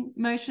pushing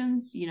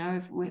motions, you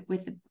know,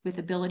 with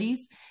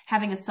abilities.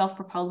 Having a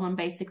self-propelled one,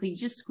 basically you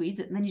just squeeze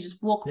it and then you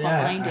just walk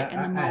behind it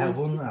and the I have mower's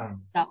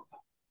one. itself.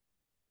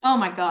 Oh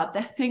my God,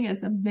 that thing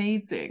is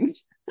amazing.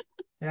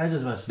 Yeah,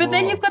 just a But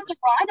then you've small. got the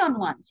ride-on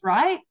ones,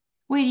 right?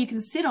 Where you can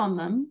sit on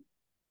them.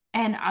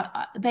 And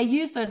they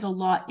use those a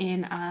lot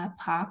in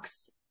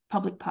parks,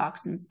 public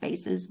parks and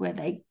spaces where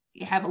they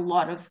have a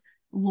lot of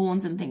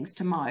lawns and things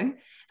to mow.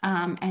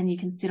 And you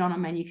can sit on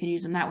them and you can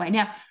use them that way.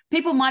 Now,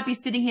 people might be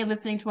sitting here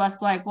listening to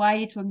us like, why are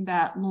you talking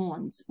about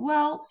lawns?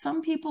 Well,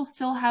 some people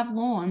still have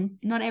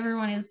lawns. Not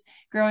everyone is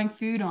growing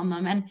food on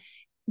them. And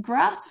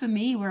grass for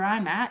me, where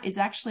I'm at, is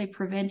actually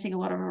preventing a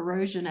lot of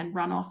erosion and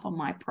runoff on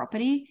my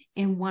property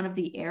in one of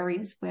the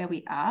areas where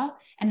we are.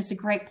 And it's a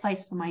great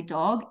place for my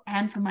dog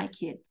and for my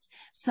kids.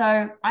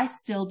 So I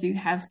still do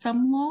have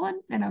some lawn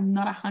and I'm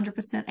not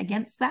 100%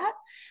 against that.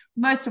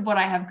 Most of what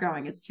I have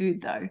growing is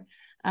food though.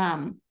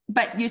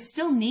 But you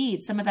still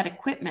need some of that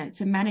equipment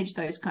to manage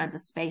those kinds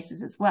of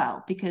spaces as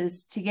well,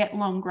 because to get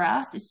long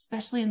grass,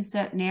 especially in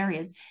certain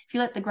areas, if you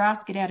let the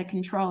grass get out of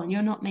control and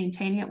you're not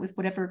maintaining it with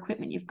whatever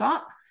equipment you've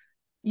got,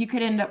 you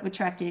could end up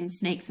attracting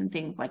snakes and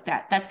things like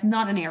that. That's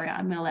not an area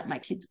I'm going to let my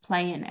kids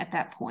play in at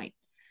that point.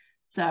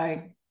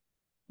 So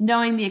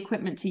knowing the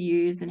equipment to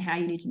use and how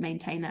you need to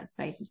maintain that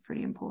space is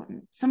pretty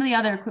important. Some of the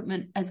other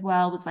equipment as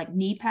well was like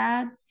knee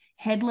pads,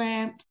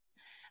 headlamps,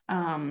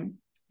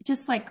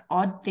 just like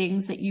odd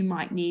things that you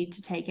might need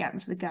to take out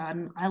into the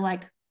garden. I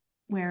like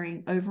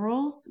wearing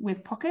overalls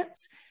with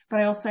pockets, but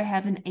I also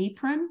have an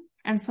apron,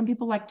 and some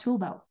people like tool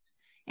belts.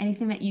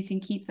 Anything that you can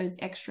keep those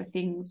extra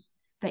things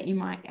that you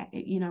might,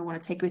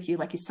 want to take with you,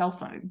 like your cell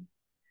phone.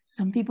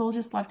 Some people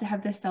just love to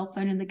have their cell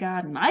phone in the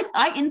garden.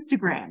 I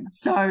Instagram,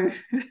 so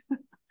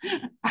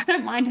I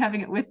don't mind having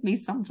it with me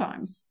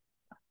sometimes.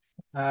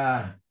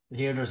 Here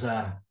there's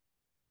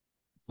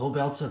tool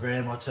belts are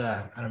very much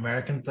an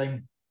American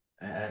thing.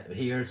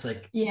 Here it's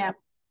like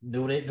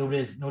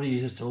nobody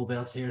uses tool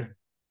belts here.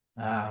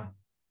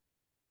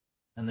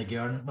 In the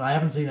garden, but I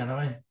haven't seen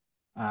anyway.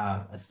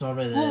 It's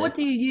normally what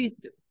do you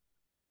use?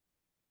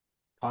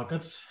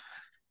 Pockets.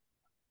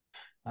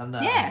 And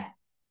Yeah.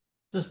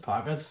 just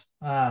pockets.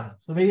 So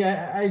maybe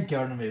I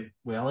garden with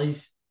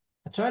wellies.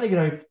 I try to get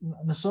out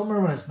in the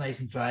summer when it's nice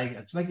and dry.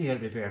 I like to get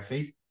out with bare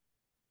feet.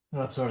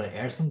 That sort of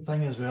earthing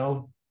thing as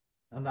well.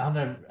 And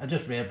I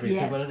just read briefly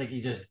about it. Like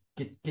you just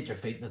get your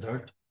feet in the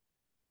dirt.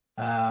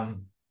 But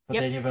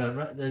then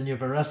you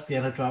have a risk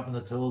then of dropping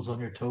the tools on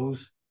your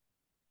toes.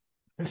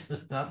 It's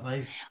just not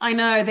nice. I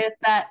know there's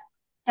that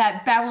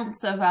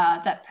balance of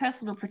that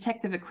personal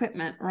protective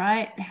equipment,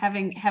 right?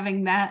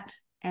 Having that,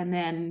 and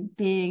then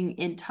being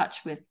in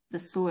touch with the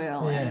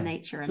soil and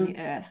nature and the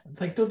earth.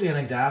 It's like, don't do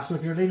anything daft. So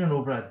if you're leaning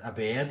over a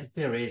bed,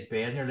 say a raised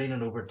bed, and you're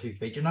leaning over 2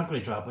 feet, you're not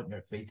going to drop it in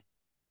your feet.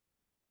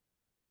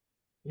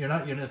 If you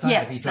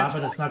drop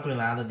it, it's not going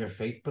to land on your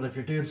feet. But if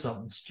you're doing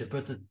something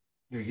stupid that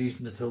you're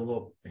using the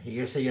tool up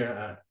here, say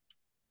you're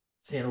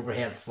say an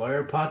overhead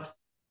flower pot,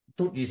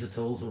 don't use the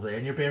tools over there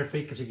in your bare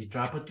feet, because if you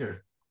drop it,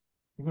 you're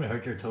going to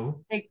hurt your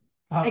toe. It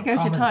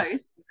goes your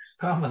toes.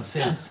 Common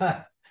sense.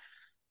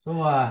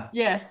 So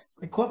yes.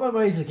 Equipment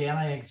wise, again,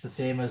 I think it's the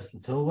same as the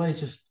tool wise.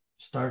 Just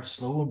start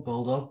slow and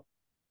build up.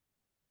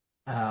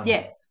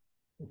 Yes.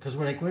 Because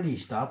we're like, where do you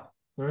stop?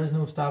 There is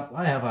no stop.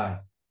 I have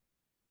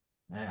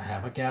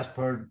a gas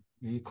powered,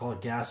 you call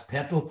it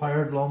petrol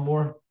powered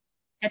lawnmower.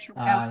 Petrol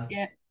powered,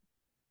 yeah.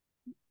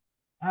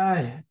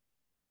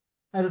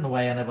 I don't know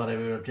why anybody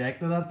would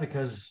object to that,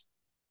 because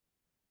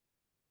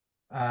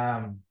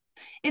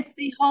it's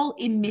the whole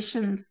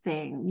emissions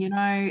thing,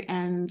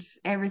 and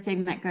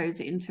everything that goes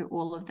into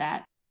all of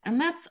that.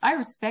 And I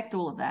respect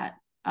all of that.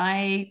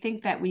 I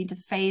think that we need to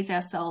phase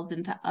ourselves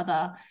into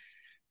other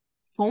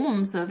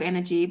forms of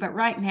energy. But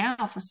right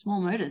now, for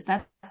small motors,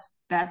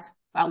 that's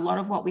a lot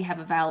of what we have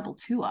available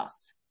to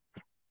us.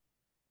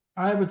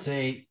 I would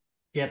say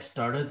get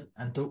started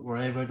and don't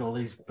worry about all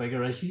these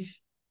bigger issues.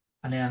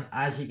 And then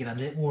as you get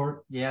into it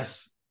more,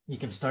 yes, you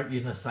can start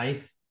using a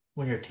scythe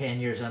when you're 10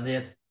 years into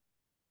it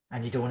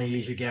and you don't want to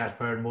use your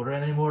gas-powered motor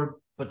anymore.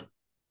 But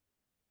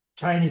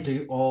trying to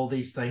do all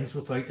these things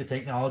without the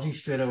technology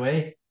straight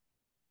away,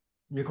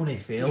 you're going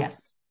to fail.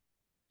 Yes,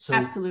 so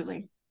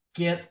absolutely.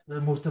 The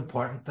most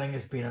important thing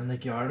is being in the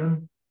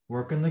garden,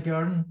 work in the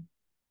garden,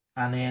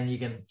 and then you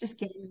can just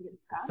get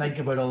started. Think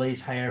about all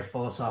these higher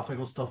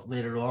philosophical stuff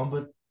later on.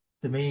 But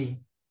to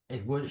me,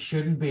 it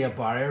shouldn't be a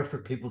barrier for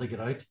people to get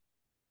out.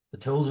 The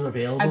tools are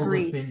available.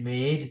 They've been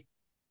made.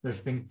 There's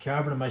been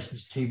carbon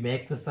emissions to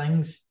make the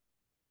things.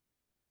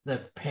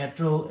 The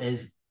petrol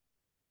is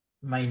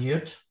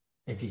minute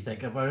if you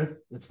think about it.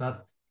 It's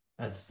not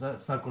going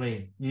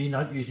to, you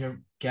not using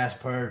your gas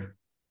powered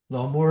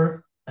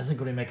lawnmower isn't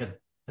going to make it.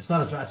 It's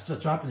a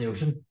drop in the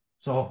ocean.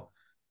 So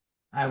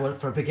I would,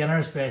 for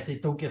beginners especially,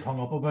 don't get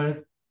hung up about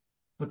it.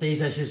 But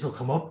these issues will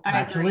come up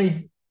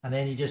naturally, and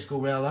then you just go,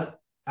 well,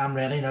 I'm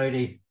ready now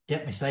to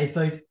get my scythe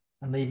out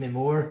and leave me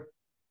more.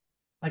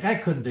 Like I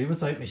couldn't do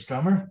without my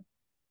strummer.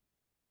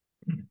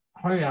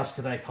 how else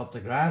could I cut the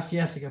grass?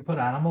 Yes, I can put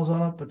animals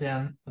on it, but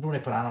then I don't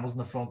want to put animals in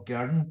the front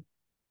garden.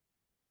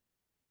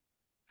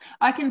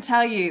 I can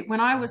tell you, when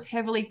I was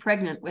heavily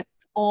pregnant with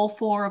all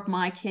 4 of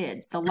my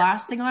kids, the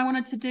last thing I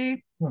wanted to do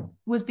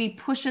was be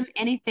pushing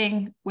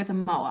anything with a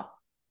mower.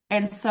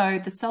 And so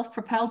the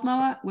self-propelled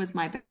mower was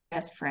my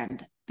best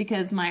friend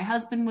because my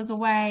husband was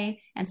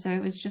away. And so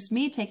it was just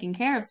me taking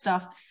care of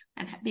stuff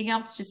and being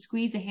able to just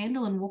squeeze a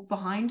handle and walk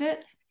behind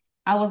it.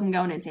 I wasn't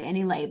going into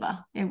any labor.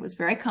 It was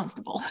very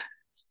comfortable.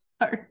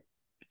 So,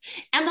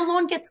 and the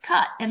lawn gets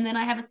cut, and then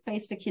I have a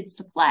space for kids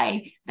to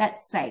play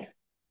that's safe.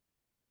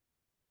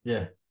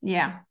 Yeah.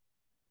 Yeah.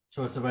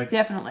 So it's about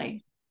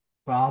definitely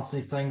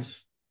balancing things.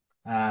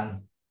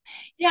 And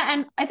yeah,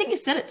 and I think you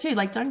said it too,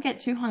 like don't get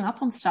too hung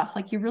up on stuff.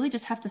 Like you really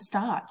just have to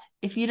start.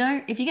 If you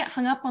get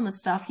hung up on the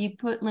stuff, you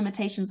put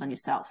limitations on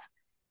yourself.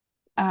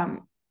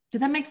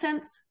 Did that make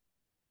sense?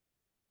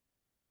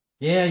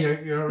 Yeah,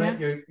 you're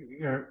already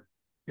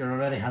you're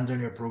already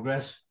hindering your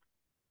progress.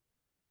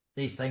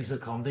 These things will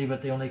come to you,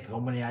 but they only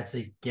come when you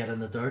actually get in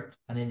the dirt,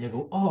 and then you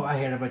go, "Oh, I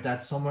heard about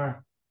that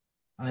somewhere,"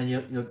 and then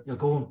you'll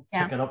go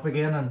and pick it up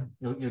again, and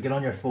you'll get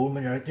on your phone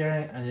when you're out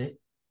there, and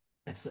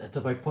it's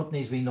about putting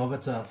these wee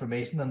nuggets of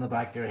information in the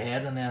back of your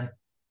head, and then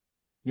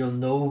you'll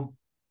know.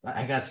 I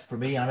think that's for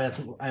me. I mean,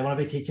 that's I want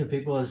to be teaching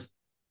people is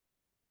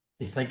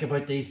they think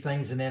about these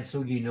things, and then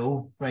so you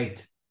know,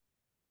 right.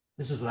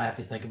 This is what I have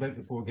to think about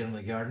before getting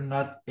in the garden.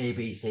 Not A,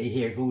 B, C.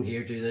 Here, go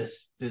here, do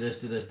this, do this,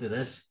 do this, do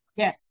this.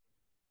 Yes.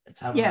 It's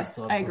having that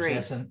thought I agree.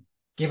 process and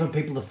giving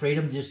people the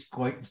freedom to just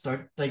go out and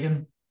start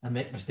digging and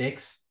make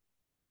mistakes.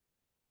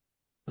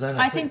 But then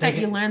I think that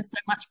you learn so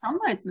much from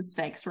those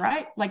mistakes,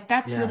 right? Like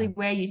that's really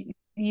where you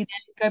then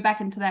go back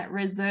into that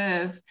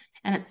reserve,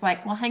 and it's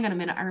like, well, hang on a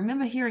minute. I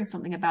remember hearing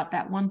something about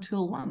that one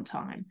tool one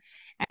time,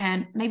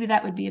 and maybe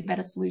that would be a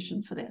better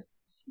solution for this.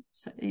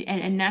 So,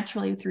 and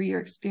naturally through your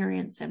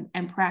experience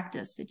and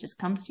practice, it just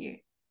comes to you.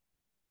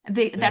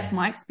 That's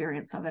my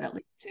experience of it, at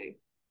least too.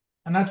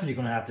 And that's what you're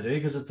going to have to do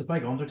because it's a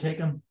big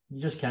undertaking.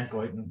 You just can't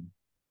go out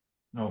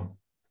and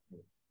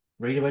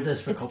read about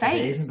this for a couple of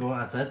days and go,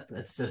 that's it.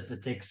 It's just,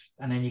 it takes,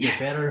 and then you get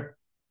better.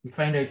 You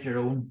find out your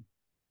own,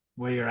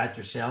 where you're at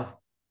yourself,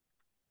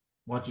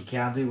 what you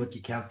can do, what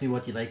you can't do,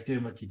 what you like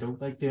doing, what you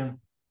don't like doing.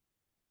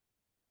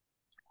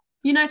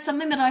 You know,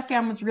 something that I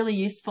found was really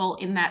useful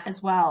in that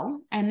as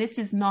well, and this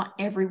is not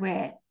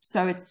everywhere.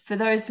 So it's for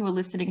those who are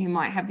listening who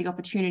might have the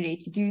opportunity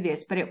to do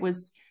this, but it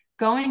was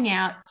going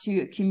out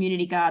to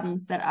community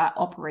gardens that are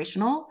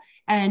operational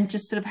and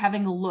just sort of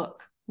having a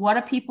look. What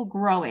are people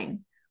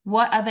growing?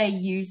 What are they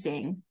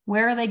using?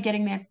 Where are they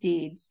getting their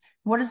seeds?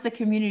 What does the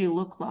community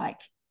look like?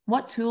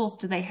 What tools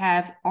do they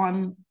have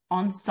on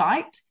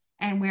site?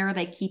 And where are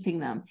they keeping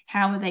them?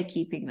 How are they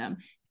keeping them?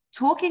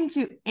 Talking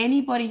to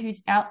anybody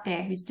who's out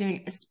there who's doing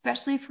it,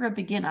 especially for a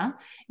beginner.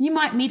 You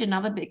might meet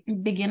another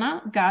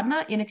beginner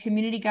gardener in a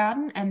community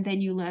garden, and then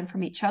you learn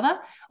from each other.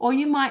 Or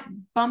you might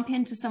bump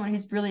into someone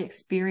who's really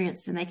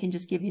experienced, and they can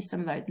just give you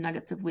some of those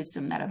nuggets of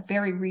wisdom that are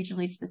very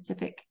regionally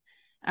specific.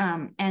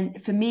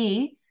 And for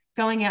me,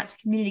 going out to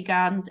community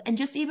gardens and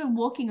just even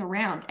walking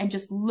around and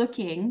just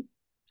looking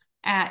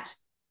at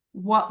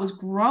what was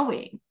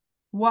growing,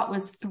 what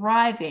was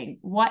thriving,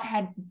 what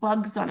had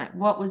bugs on it,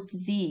 what was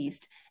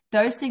diseased.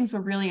 Those things were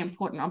really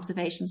important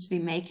observations to be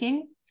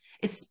making,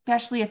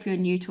 especially if you're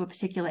new to a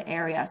particular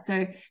area.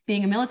 So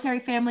being a military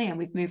family and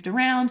we've moved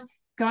around,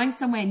 going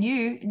somewhere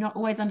new, not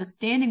always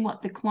understanding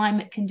what the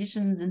climate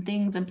conditions and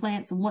things and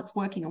plants and what's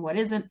working and what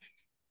isn't,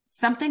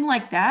 something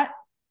like that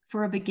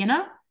for a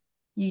beginner,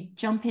 you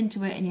jump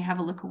into it and you have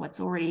a look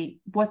at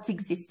what's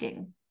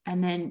existing,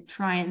 and then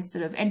try and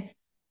sort of, and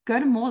go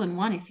to more than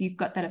one if you've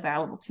got that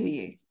available to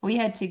you. We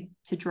had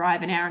to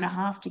drive an hour and a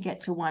half to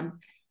get to one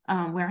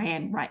where I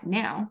am right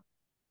now,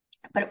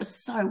 but it was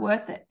so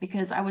worth it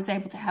because I was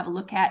able to have a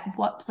look at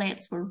what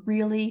plants were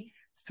really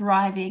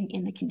thriving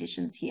in the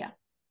conditions here.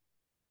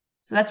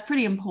 So that's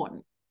pretty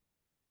important.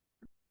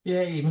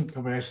 Yeah, even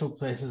commercial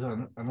places. I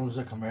know there's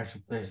a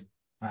commercial place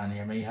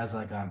near me has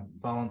like a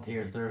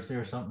volunteer Thursday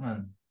or something,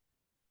 and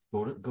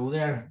go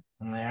there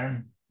and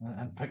learn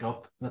and pick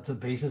up bits and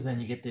pieces. Then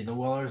you get to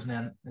know others, and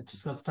then it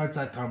just starts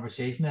that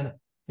conversation, and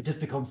it just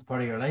becomes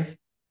part of your life,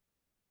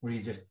 where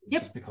you just it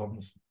just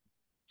becomes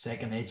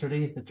second nature to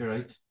you that you're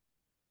out,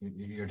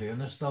 you're doing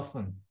this stuff,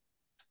 and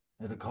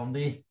it'll come to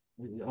you.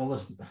 All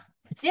this,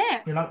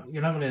 you're not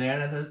going to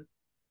learn it.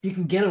 You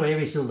can get away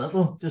with so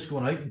little just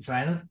going out and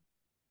trying it.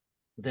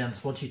 But then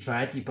once you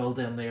try it, you build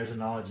them layers of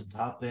knowledge on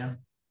top. Then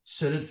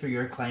suited for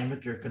your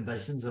climate, your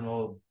conditions, and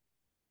all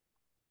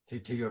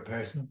to your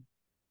person.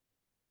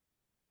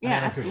 Yeah,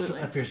 and absolutely.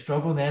 If you're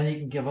struggling, then you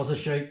can give us a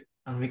shout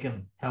and we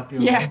can help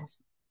you. Yeah.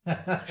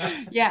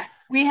 Yeah,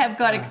 we have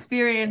got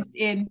experience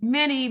in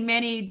many,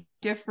 many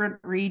different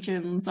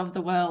regions of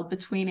the world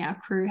between our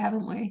crew,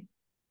 haven't we?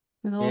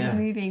 With all the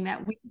moving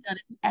that we've done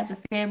as a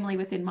family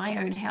within my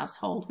own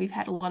household, we've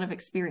had a lot of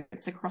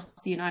experience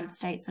across the United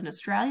States and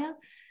Australia.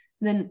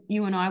 And then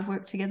you and I have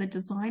worked together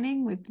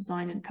designing. We've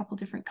designed in a couple of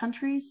different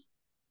countries.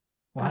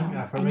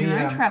 Well, for me,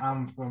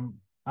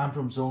 I'm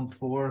from Zone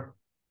 4,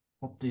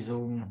 up to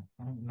zone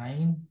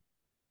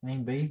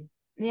 9B.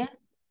 Yeah.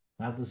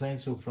 That design.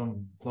 So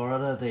from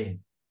Florida to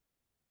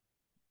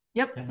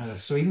Yep.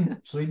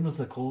 Sweden. Sweden was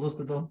the coldest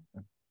they've done.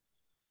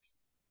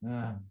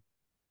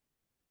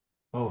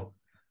 Oh,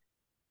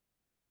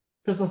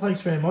 Crystal,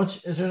 thanks very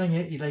much. Is there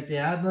anything you'd like to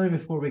add now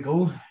before we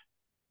go?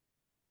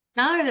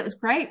 No, that was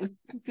great. It was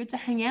good to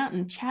hang out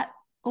and chat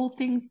all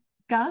things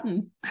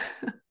garden.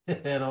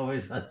 It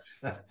always has.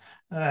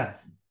 I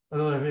don't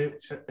know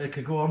if it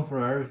could go on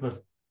for hours,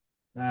 but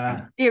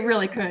It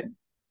really could.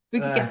 We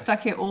could get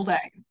stuck here all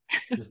day.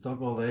 just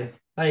talk all day.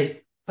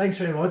 Hey, thanks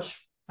very much.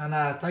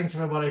 And thanks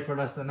everybody for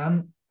listening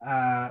in.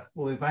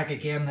 We'll be back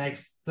again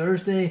next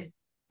Thursday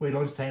for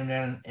lunchtime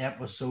then,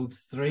 episode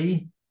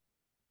 3.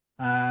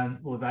 And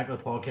we'll be back with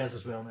the podcast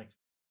as well next.